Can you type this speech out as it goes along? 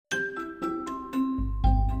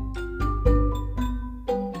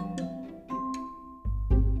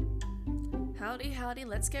howdy,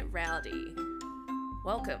 let's get rowdy.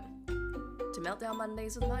 Welcome to Meltdown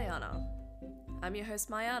Mondays with Mayana. I'm your host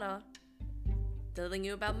Mayana, telling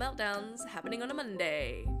you about meltdowns happening on a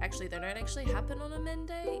Monday. Actually, they don't actually happen on a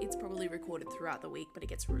Monday. It's probably recorded throughout the week, but it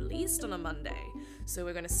gets released on a Monday. So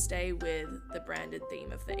we're going to stay with the branded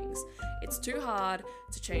theme of things. It's too hard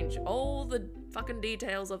to change all the fucking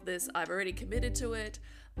details of this. I've already committed to it.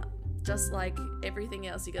 Just like everything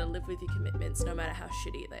else, you gotta live with your commitments no matter how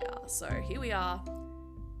shitty they are. So here we are,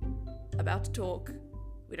 about to talk.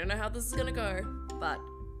 We don't know how this is gonna go, but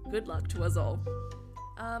good luck to us all.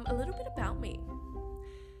 A little bit about me.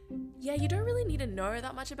 Yeah, you don't really need to know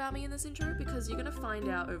that much about me in this intro because you're gonna find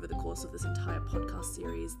out over the course of this entire podcast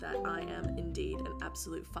series that I am indeed an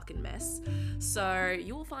absolute fucking mess. So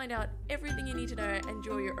you will find out everything you need to know and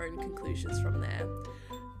draw your own conclusions from there.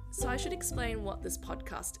 So I should explain what this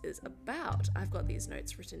podcast is about. I've got these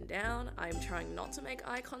notes written down. I'm trying not to make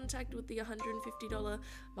eye contact with the $150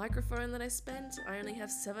 microphone that I spent. I only have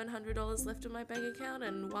 $700 left in my bank account,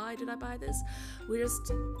 and why did I buy this? We're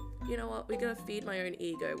just, you know what, we're gonna feed my own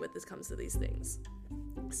ego when this comes to these things.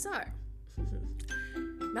 So,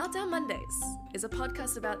 Meltdown Mondays is a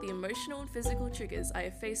podcast about the emotional and physical triggers I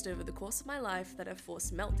have faced over the course of my life that have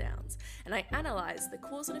forced meltdowns, and I analyze the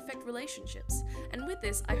cause and effect relationships, and with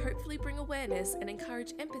this I hopefully bring awareness and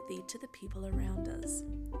encourage empathy to the people around us.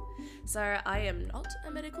 So I am not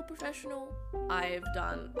a medical professional. I've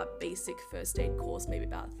done a basic first aid course maybe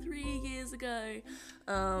about 3 years ago.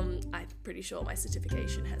 I'm pretty sure my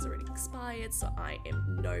certification has already expired, so I am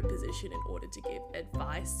in no position in order to give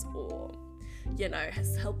advice or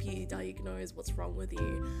help you diagnose what's wrong with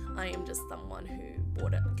you. I am just someone who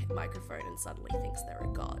bought a microphone and suddenly thinks they're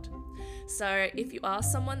a god. So if you are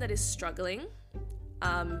someone that is struggling,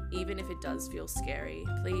 even if it does feel scary,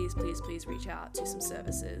 please reach out to some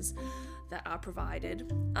services that are provided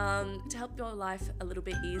to help your life a little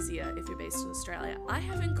bit easier if you're based in Australia. I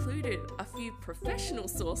have included a few professional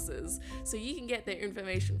sources so you can get their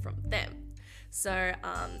information from them. So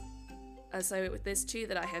there's two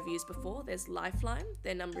that I have used before. There's Lifeline.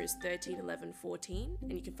 Their number is 13 11 14,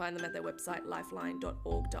 and you can find them at their website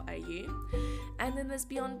lifeline.org.au. And then there's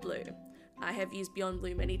Beyond Blue. I have used Beyond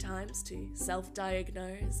Blue many times to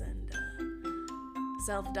self-diagnose and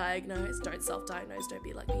self-diagnose. Don't self-diagnose, don't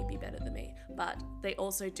be like me, be better than me. But they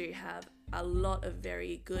also do have a lot of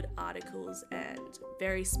very good articles and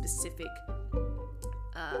very specific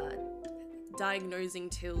diagnosing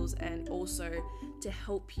tools, and also to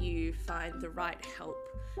help you find the right help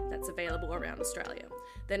that's available around Australia.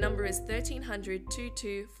 Their number is 1300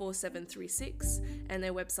 22 4736, and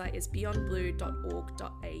their website is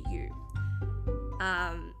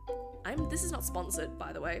beyondblue.org.au. This is not sponsored,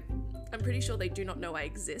 by the way. I'm pretty sure they do not know I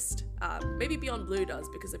exist. Maybe Beyond Blue does,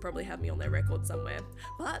 because they probably have me on their record somewhere.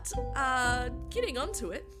 But getting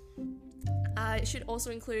onto it, it should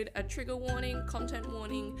also include a trigger warning, content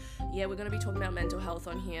warning. Yeah, we're going to be talking about mental health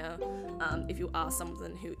on here. If you are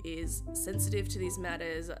someone who is sensitive to these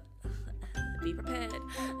matters, be prepared,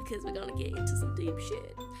 because we're going to get into some deep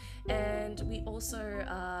shit. And we also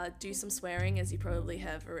do some swearing, as you probably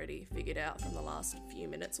have already figured out from the last few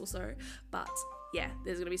minutes or so. But yeah,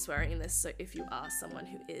 there's going to be swearing in this, so if you are someone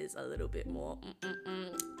who is a little bit more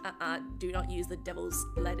do not use the devil's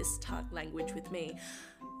lettuce language with me.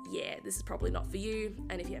 Yeah, this is probably not for you.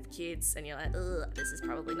 And if you have kids and you're like, ugh, this is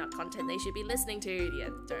probably not content they should be listening to, yeah,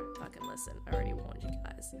 don't fucking listen. I already warned you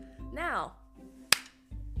guys. Now,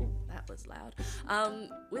 that was loud.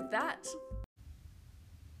 With that,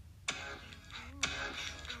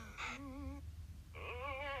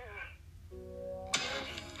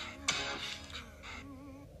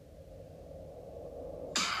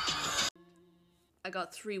 I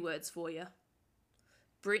got 3 words for you.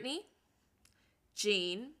 Britney,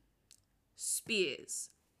 Jean, Spears.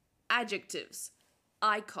 Adjectives: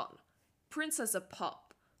 icon, princess of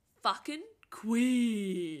pop, fucking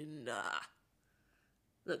queen.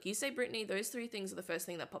 Look, you say Britney, those 3 things are the first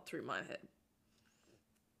thing that popped through my head.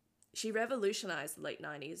 She revolutionized the late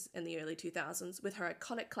 90s and the early 2000s with her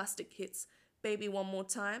iconic classic hits Baby One More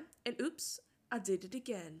Time and Oops, I Did It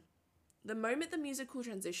Again. The moment the musical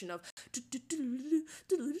transition of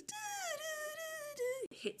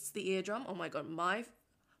hits the eardrum, oh my god, my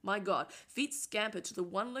god, feet scamper to the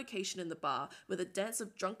one location in the bar where the dance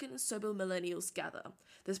of drunken and sober millennials gather.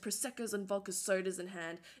 There's Prosecco's and vodka sodas in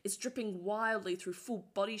hand. It's dripping wildly through full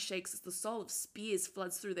body shakes as the soul of Spears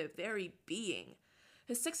floods through their very being.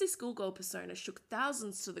 Her sexy schoolgirl persona shook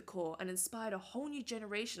thousands to the core and inspired a whole new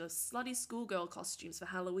generation of slutty schoolgirl costumes for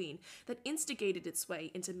Halloween that instigated its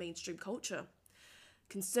way into mainstream culture.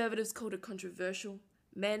 Conservatives called it controversial,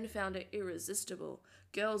 Men found it irresistible.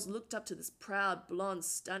 Girls looked up to this proud, blonde,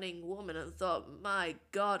 stunning woman and thought, my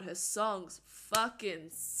God, her songs fucking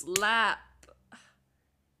slap.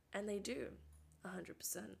 And they do,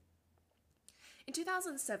 100%. In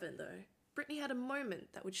 2007, though, Britney had a moment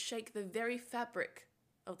that would shake the very fabric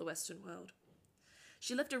of the Western world.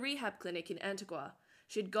 She left a rehab clinic in Antigua.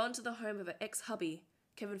 She had gone to the home of her ex-hubby,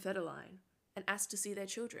 Kevin Federline, and asked to see their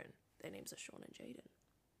children. Their names are Sean and Jaden.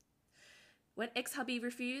 When ex-hubby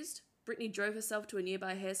refused, Britney drove herself to a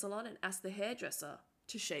nearby hair salon and asked the hairdresser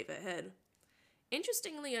to shave her head.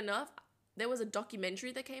 Interestingly enough, there was a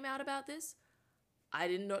documentary that came out about this. I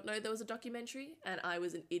did not know there was a documentary, and I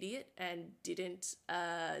was an idiot and didn't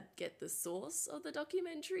get the source of the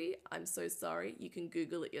documentary. I'm so sorry. You can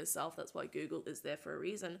Google it yourself. That's why Google is there for a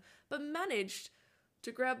reason. But managed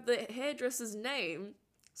to grab the hairdresser's name.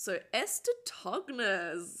 So Esther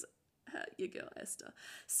Tognes, your girl Esther,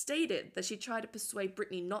 stated that she tried to persuade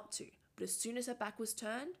Britney not to. But as soon as her back was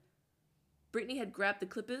turned, Britney had grabbed the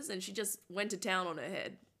clippers and she just went to town on her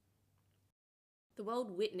head. The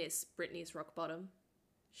world witnessed Britney's rock bottom.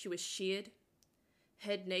 She was sheared,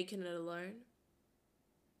 head naked and alone,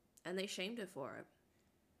 and they shamed her for it.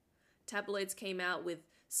 Tabloids came out with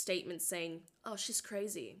statements saying, oh, she's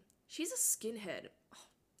crazy. She's a skinhead. Oh,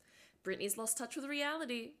 Britney's lost touch with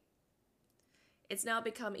reality. It's now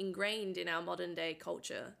become ingrained in our modern day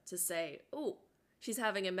culture to say, oh, she's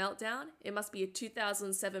having a meltdown. It must be a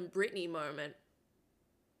 2007 Britney moment.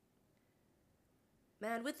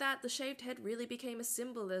 Man, with that, the shaved head really became a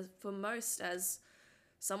symbol for most as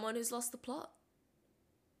someone who's lost the plot.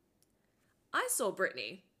 I saw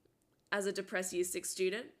Britney as a depressed Year 6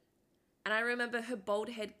 student, and I remember her bald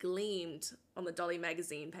head gleamed on the Dolly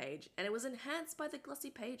magazine page, and it was enhanced by the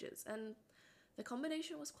glossy pages, and the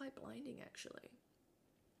combination was quite blinding, actually.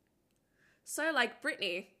 So, like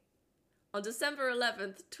Britney, on December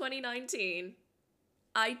 11th, 2019,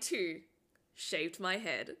 I too shaved my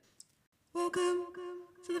head. Welcome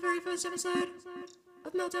to the very first episode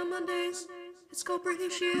of Meltdown Mondays. It's called Britney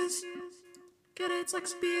Shears. Get it? It's like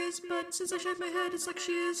Spears, but since I shaved my head, it's like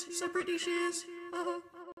Shears, so Britney Shears.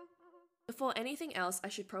 Before anything else, I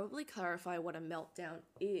should probably clarify what a meltdown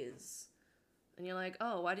is. And you're like,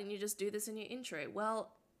 oh, why didn't you just do this in your intro?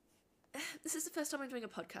 Well, this is the first time I'm doing a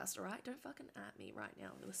podcast, alright? Don't fucking at me right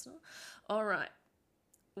now, listener. Alright.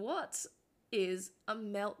 What is a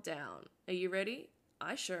meltdown? Are you ready?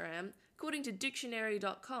 I sure am. According to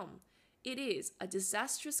dictionary.com, it is a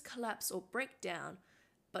disastrous collapse or breakdown,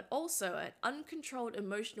 but also an uncontrolled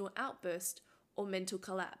emotional outburst or mental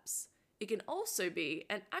collapse. It can also be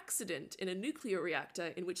an accident in a nuclear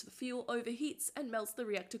reactor in which the fuel overheats and melts the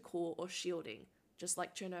reactor core or shielding, just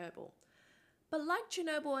like Chernobyl. But like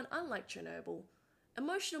Chernobyl and unlike Chernobyl,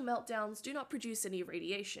 emotional meltdowns do not produce any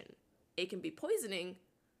radiation. It can be poisoning,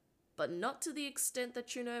 but not to the extent that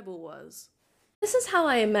Chernobyl was. This is how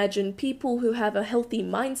I imagine people who have a healthy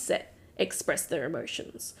mindset express their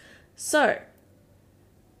emotions. So,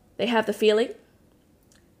 they have the feeling,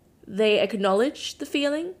 they acknowledge the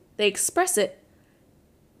feeling, they express it,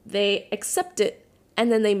 they accept it,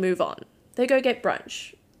 and then they move on. They go get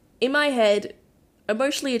brunch. In my head,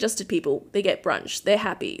 emotionally adjusted people, they get brunch. They're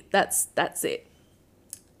happy. That's it.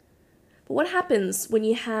 But what happens when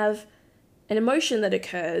you have an emotion that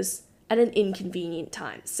occurs at an inconvenient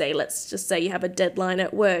time? Say, let's just say you have a deadline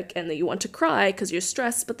at work and that you want to cry because you're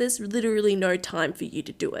stressed, but there's literally no time for you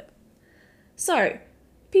to do it. So,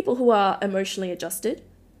 people who are emotionally adjusted,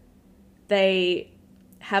 they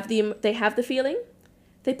have the feeling,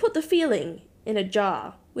 they put the feeling in a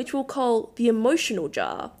jar, which we'll call the emotional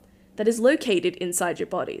jar, that is located inside your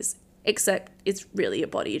bodies, except it's really your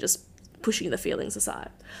body, you're just pushing the feelings aside.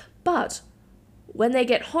 But when they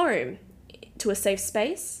get home to a safe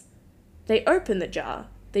space, they open the jar,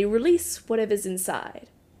 they release whatever's inside.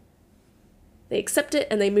 They accept it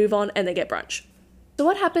and they move on and they get brunch. So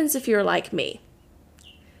what happens if you're like me,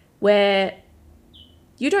 where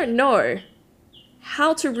you don't know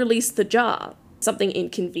how to release the jar? Something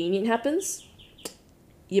inconvenient happens,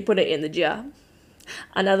 you put it in the jar.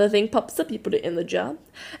 Another thing pops up, you put it in the jar,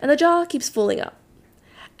 and the jar keeps filling up.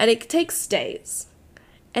 And it takes days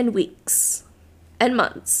and weeks and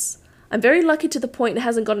months. I'm very lucky to the point it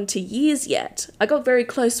hasn't gotten to years yet. I got very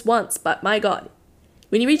close once, but my God,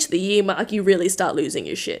 when you reach the year mark, you really start losing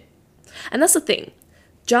your shit. And that's the thing.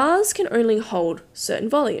 Jars can only hold certain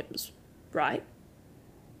volumes, right?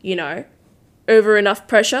 You know, over enough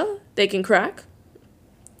pressure, they can crack.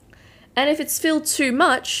 And if it's filled too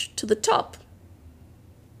much to the top,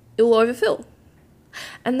 it will overfill.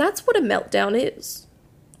 And that's what a meltdown is.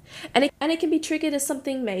 And it can be triggered as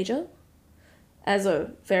something major, as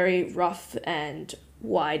a very rough and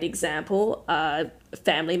wide example, a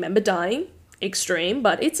family member dying, extreme,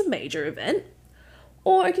 but it's a major event.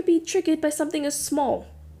 Or it could be triggered by something as small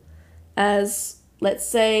as, let's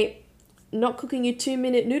say, not cooking your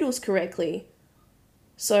 2-minute noodles correctly.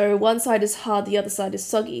 So one side is hard, the other side is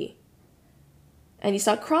soggy. And you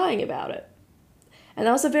start crying about it. And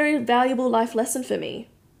that was a very valuable life lesson for me.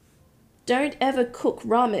 Don't ever cook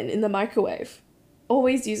ramen in the microwave.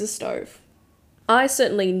 Always use a stove. I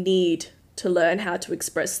certainly need to learn how to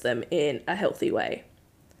express them in a healthy way.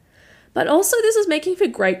 But also this is making for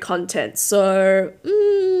great content, so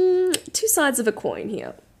two sides of a coin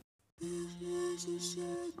here.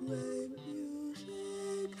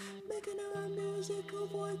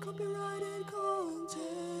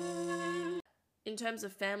 In terms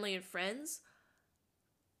of family and friends,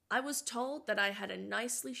 I was told that I had a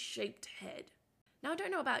nicely shaped head. Now I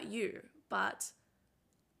don't know about you, but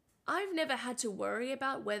I've never had to worry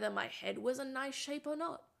about whether my head was a nice shape or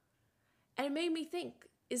not. And it made me think,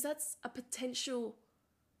 is that a potential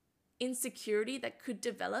insecurity that could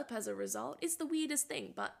develop as a result? It's the weirdest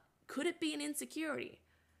thing, but could it be an insecurity?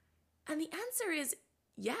 And the answer is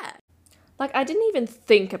yeah. Like, I didn't even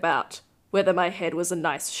think about whether my head was a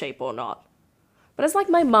nice shape or not. But as like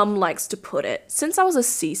my mum likes to put it, since I was a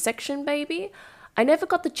C-section baby, I never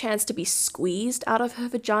got the chance to be squeezed out of her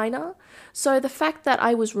vagina. So the fact that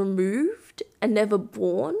I was removed and never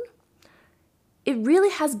born, it really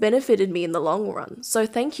has benefited me in the long run. So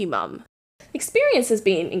thank you, Mum. Experience has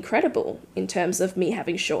been incredible in terms of me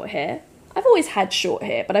having short hair. I've always had short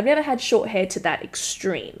hair, but I've never had short hair to that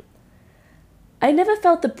extreme. I never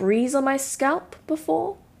felt the breeze on my scalp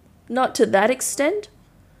before, not to that extent.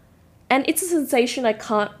 And it's a sensation I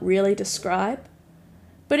can't really describe,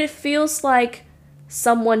 but it feels like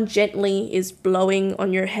someone gently is blowing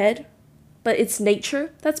on your head, but it's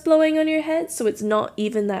nature that's blowing on your head, so it's not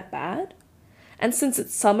even that bad. And since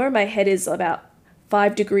it's summer, my head is about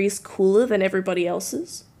 5 degrees cooler than everybody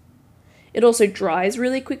else's. It also dries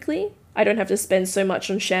really quickly. I don't have to spend so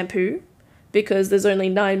much on shampoo because there's only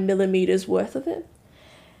 9 millimeters worth of it.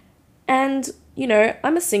 And, you know,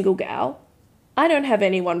 I'm a single gal. I don't have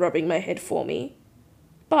anyone rubbing my head for me.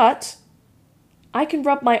 But I can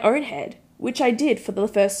rub my own head, which I did for the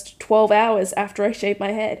first 12 hours after I shaved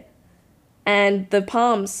my head. And the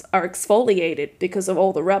palms are exfoliated because of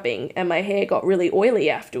all the rubbing, and my hair got really oily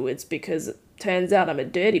afterwards because it turns out I'm a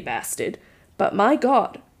dirty bastard. But my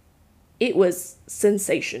God, it was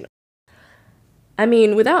sensational. I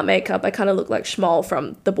mean, without makeup, I kind of look like Schmoll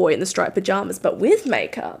from The Boy in the Striped Pajamas, but with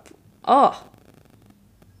makeup, oh,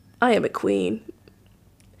 I am a queen.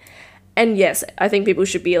 And yes, I think people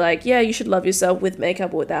should be like, yeah, you should love yourself with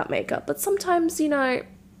makeup or without makeup. But sometimes, you know,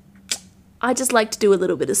 I just like to do a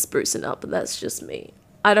little bit of sprucing up, and that's just me.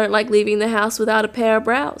 I don't like leaving the house without a pair of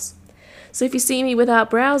brows. So if you see me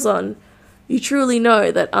without brows on, you truly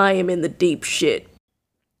know that I am in the deep shit.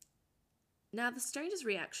 Now, the strangest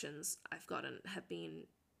reactions I've gotten have been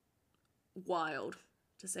wild,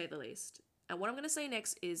 to say the least. And what I'm going to say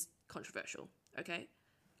next is controversial, okay?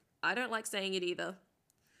 I don't like saying it either.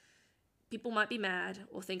 People might be mad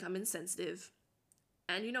or think I'm insensitive.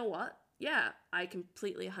 And you know what? Yeah, I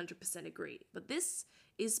completely 100% agree. But this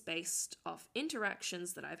is based off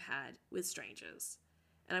interactions that I've had with strangers.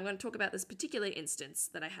 And I'm going to talk about this particular instance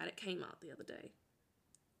that I had at Kmart the other day.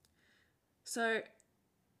 So,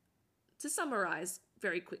 to summarize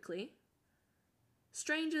very quickly,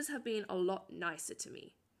 strangers have been a lot nicer to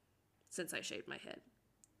me since I shaved my head.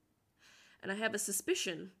 And I have a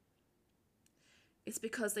suspicion it's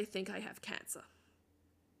because they think I have cancer.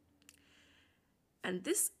 And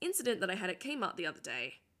this incident that I had at Kmart the other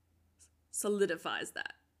day solidifies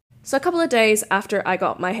that. So a couple of days after I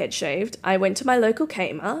got my head shaved, I went to my local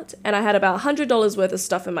Kmart and I had about $100 worth of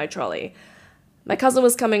stuff in my trolley. My cousin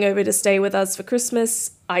was coming over to stay with us for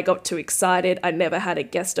Christmas. I got too excited. I'd never had a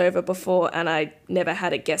guest over before, and I never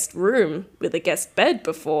had a guest room with a guest bed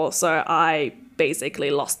before, so I basically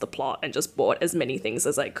lost the plot and just bought as many things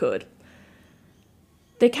as I could.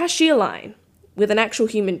 The cashier line, with an actual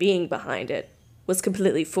human being behind it, was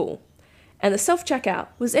completely full, and the self-checkout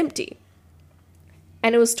was empty.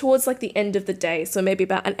 And it was towards like the end of the day, so maybe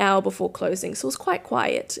about an hour before closing, so it was quite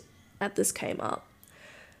quiet at this Kmart.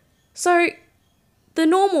 So the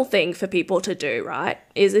normal thing for people to do, right,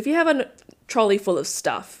 is if you have a trolley full of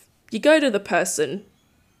stuff, you go to the person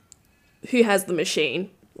who has the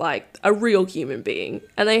machine, like a real human being,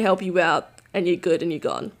 and they help you out, and you're good and you're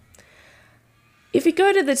gone. If you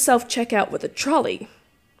go to the self-checkout with a trolley,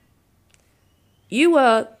 you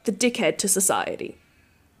are the dickhead to society.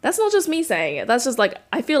 That's not just me saying it. That's just like,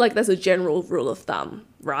 I feel like that's a general rule of thumb,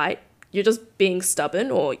 right? you're just being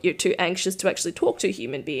stubborn or you're too anxious to actually talk to a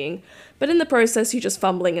human being. But in the process, you're just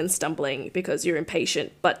fumbling and stumbling because you're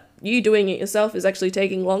impatient. But you doing it yourself is actually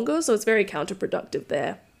taking longer, so it's very counterproductive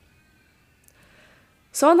there.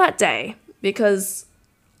 So on that day, because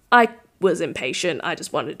I was impatient, I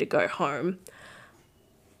just wanted to go home,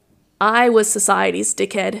 I was society's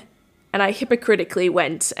dickhead, and I hypocritically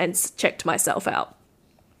went and checked myself out.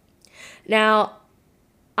 Now,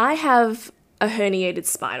 I have a herniated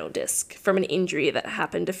spinal disc from an injury that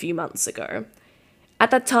happened a few months ago.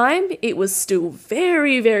 At that time, it was still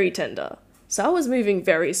very, very tender, so I was moving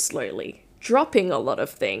very slowly, dropping a lot of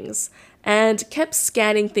things, and kept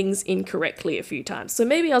scanning things incorrectly a few times. So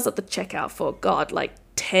maybe I was at the checkout for,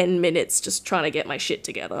 10 minutes just trying to get my shit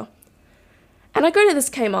together. And I go to this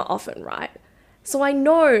Kmart often, right? So I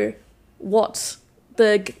know what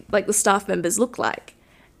the staff members look like.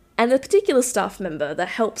 And the particular staff member that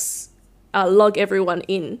helps log everyone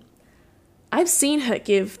in, I've seen her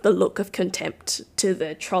give the look of contempt to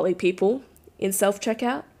the trolley people in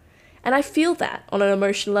self-checkout. And I feel that on an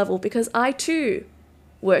emotional level because I too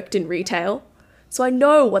worked in retail. So I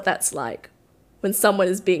know what that's like when someone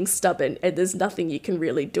is being stubborn and there's nothing you can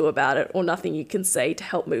really do about it or nothing you can say to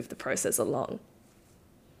help move the process along.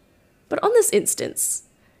 But on this instance,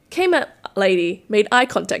 Kmart lady made eye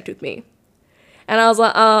contact with me. And I was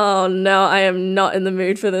like, oh no, I am not in the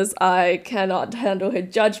mood for this. I cannot handle her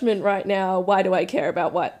judgment right now. Why do I care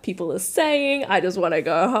about what people are saying? I just want to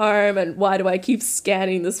go home. And why do I keep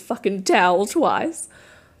scanning this fucking towel twice?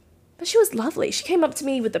 But she was lovely. She came up to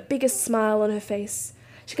me with the biggest smile on her face.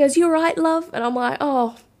 She goes, "You alright, love?" And I'm like,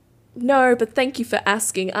 "Oh, no, but thank you for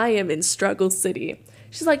asking. I am in struggle city."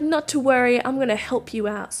 She's like, "Not to worry. I'm going to help you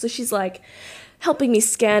out." So she's like helping me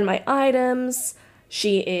scan my items.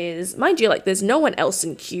 She is, mind you, like there's no one else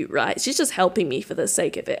in queue, right? She's just helping me for the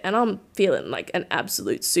sake of it. And I'm feeling like an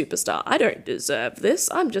absolute superstar. I don't deserve this.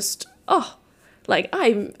 I'm just,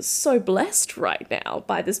 I'm so blessed right now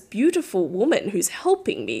by this beautiful woman who's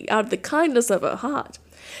helping me out of the kindness of her heart.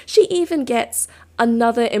 She even gets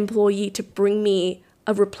another employee to bring me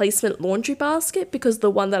a replacement laundry basket because the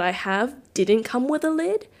one that I have didn't come with a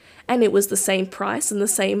lid. And it was the same price and the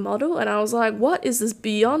same model. And I was like, what is this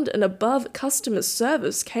beyond and above customer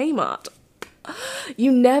service, Kmart? You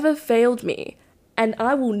never failed me. And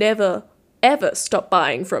I will never, ever stop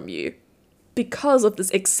buying from you because of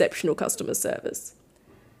this exceptional customer service.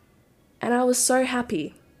 And I was so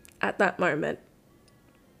happy at that moment.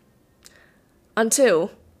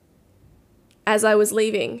 Until, as I was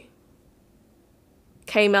leaving,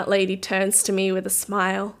 Kmart lady turns to me with a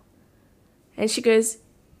smile. And she goes,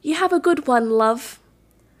 "You have a good one, love.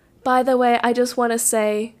 By the way, I just want to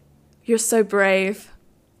say, you're so brave."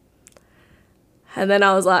 And then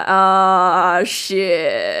I was like,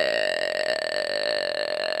 shit.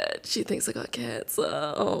 She thinks I got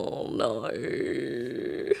cancer. Oh, no.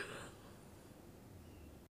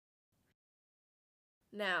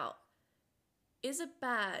 Now, is it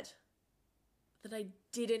bad that I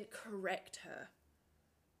didn't correct her?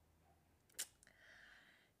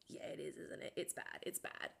 Yeah, it is, isn't it? It's bad. It's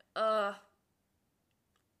bad. I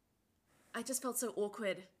just felt so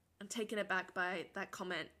awkward and taken aback by that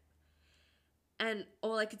comment. And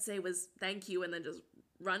all I could say was thank you and then just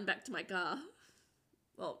run back to my car.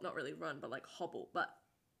 Well, not really run, but like hobble. But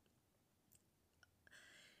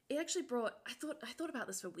it actually brought, I thought about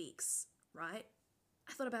this for weeks, right?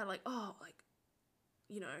 I thought about oh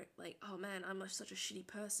man, I'm such a shitty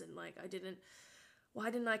person. Why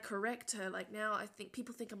didn't I correct her? Now I think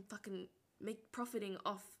people think I'm fucking profiting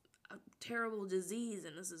off a terrible disease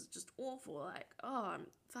and this is just awful. I'm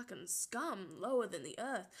fucking scum, lower than the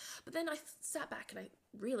earth. But then I sat back and I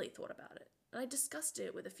really thought about it. And I discussed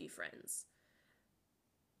it with a few friends.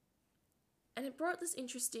 And it brought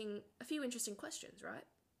a few interesting questions, right?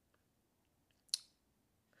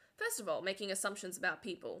 First of all, making assumptions about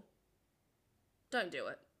people. Don't do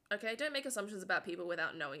it. Okay, don't make assumptions about people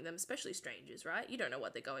without knowing them, especially strangers, right? You don't know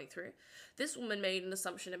what they're going through. This woman made an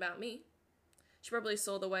assumption about me. She probably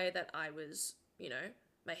saw the way that I was,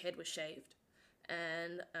 my head was shaved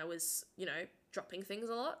and I was, dropping things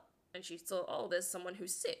a lot. And she thought, oh, there's someone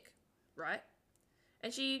who's sick, right?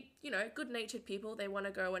 And she, good-natured people, they want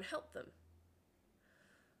to go and help them.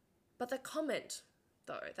 But the comment,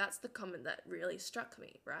 though, that's the comment that really struck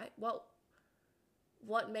me, right? Well,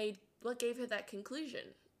 what gave her that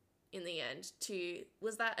conclusion? In the end,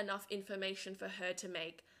 was that enough information for her to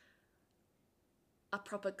make a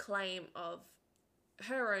proper claim of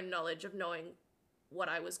her own knowledge of knowing what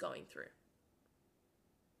I was going through?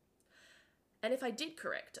 And if I did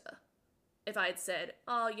correct her, if I had said,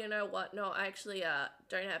 "Oh, you know what? No, I actually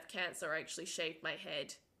don't have cancer. I actually shaved my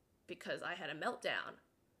head because I had a meltdown,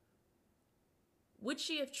 would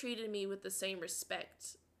she have treated me with the same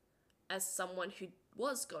respect as someone who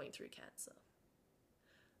was going through cancer?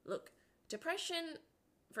 Look, depression,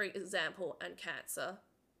 for example, and cancer,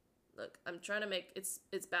 look, I'm trying to make, it's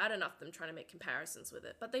bad enough that I'm trying to make comparisons with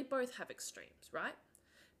it, but they both have extremes, right?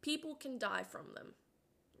 People can die from them,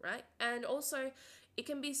 right? And also, it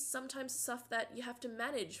can be sometimes stuff that you have to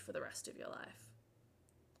manage for the rest of your life.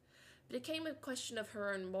 But it came a question of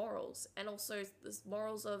her own morals, and also the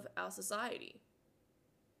morals of our society.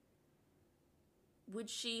 Would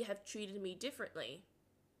she have treated me differently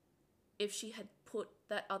if she had put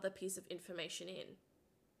that other piece of information in?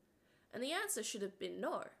 And the answer should have been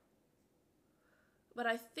no. But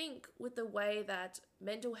I think with the way that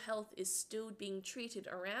mental health is still being treated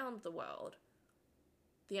around the world,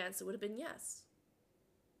 the answer would have been yes.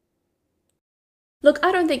 Look,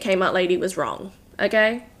 I don't think Kmart lady was wrong,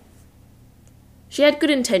 okay? She had good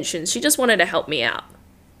intentions, she just wanted to help me out.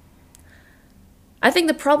 I think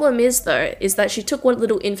the problem is, though, is that she took what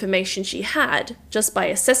little information she had just by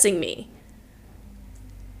assessing me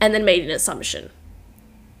and then made an assumption.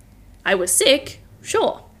 I was sick,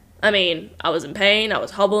 sure. I mean, I was in pain, I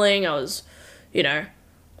was hobbling, I was, being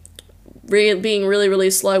really,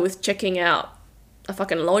 really slow with checking out a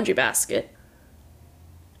fucking laundry basket.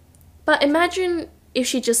 But imagine if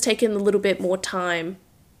she'd just taken a little bit more time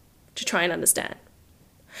to try and understand.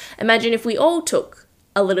 Imagine if we all took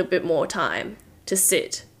a little bit more time to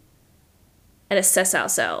sit and assess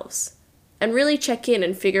ourselves and really check in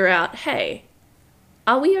and figure out, hey,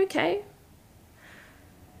 are we okay?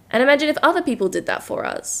 And imagine if other people did that for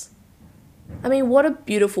us. I mean, what a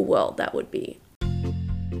beautiful world that would be.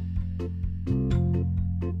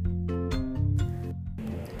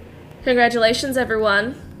 Congratulations,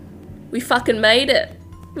 everyone. We fucking made it.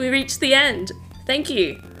 We reached the end. Thank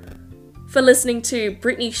you for listening to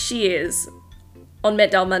Britney Shears on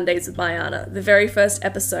Meltdown Mondays with Mayana, the very first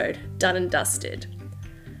episode, done and dusted.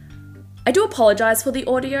 I do apologise for the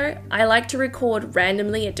audio. I like to record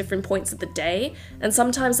randomly at different points of the day, and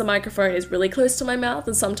sometimes the microphone is really close to my mouth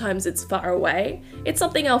and sometimes it's far away. It's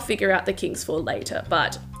something I'll figure out the kinks for later,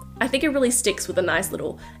 but I think it really sticks with a nice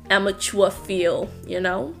little amateur feel, you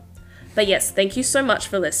know? But yes, thank you so much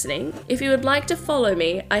for listening. If you would like to follow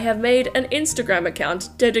me, I have made an Instagram account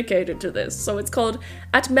dedicated to this, so it's called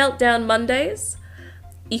 @MeltdownMondays.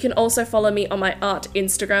 You can also follow me on my art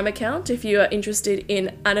Instagram account if you are interested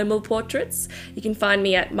in animal portraits. You can find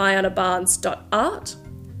me at mayanabarnes.art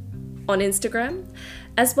on Instagram.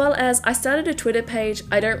 As well as I started a Twitter page.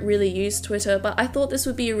 I don't really use Twitter, but I thought this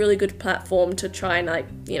would be a really good platform to try and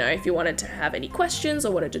if you wanted to have any questions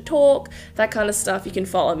or wanted to talk, that kind of stuff, you can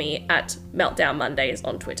follow me at Meltdown Mondays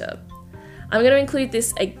on Twitter. I'm going to include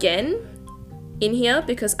this again in here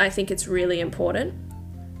because I think it's really important.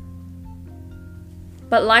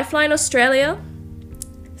 But Lifeline Australia,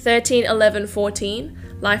 13 11 14,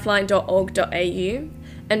 lifeline.org.au,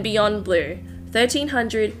 and Beyond Blue,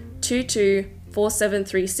 1300 22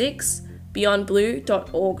 4736,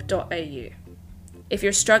 beyondblue.org.au. If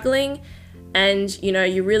you're struggling and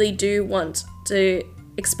you really do want to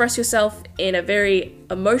express yourself in a very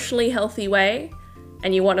emotionally healthy way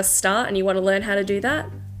and you want to start and you want to learn how to do that,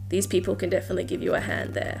 these people can definitely give you a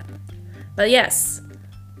hand there. But yes,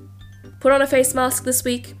 put on a face mask this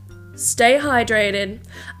week. Stay hydrated.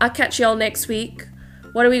 I'll catch y'all next week.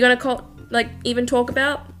 What are we gonna even talk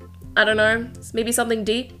about? I don't know. Maybe something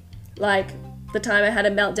deep, like the time I had a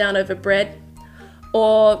meltdown over bread,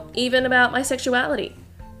 or even about my sexuality.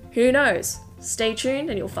 Who knows? Stay tuned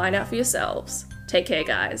and you'll find out for yourselves. Take care,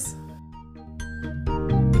 guys.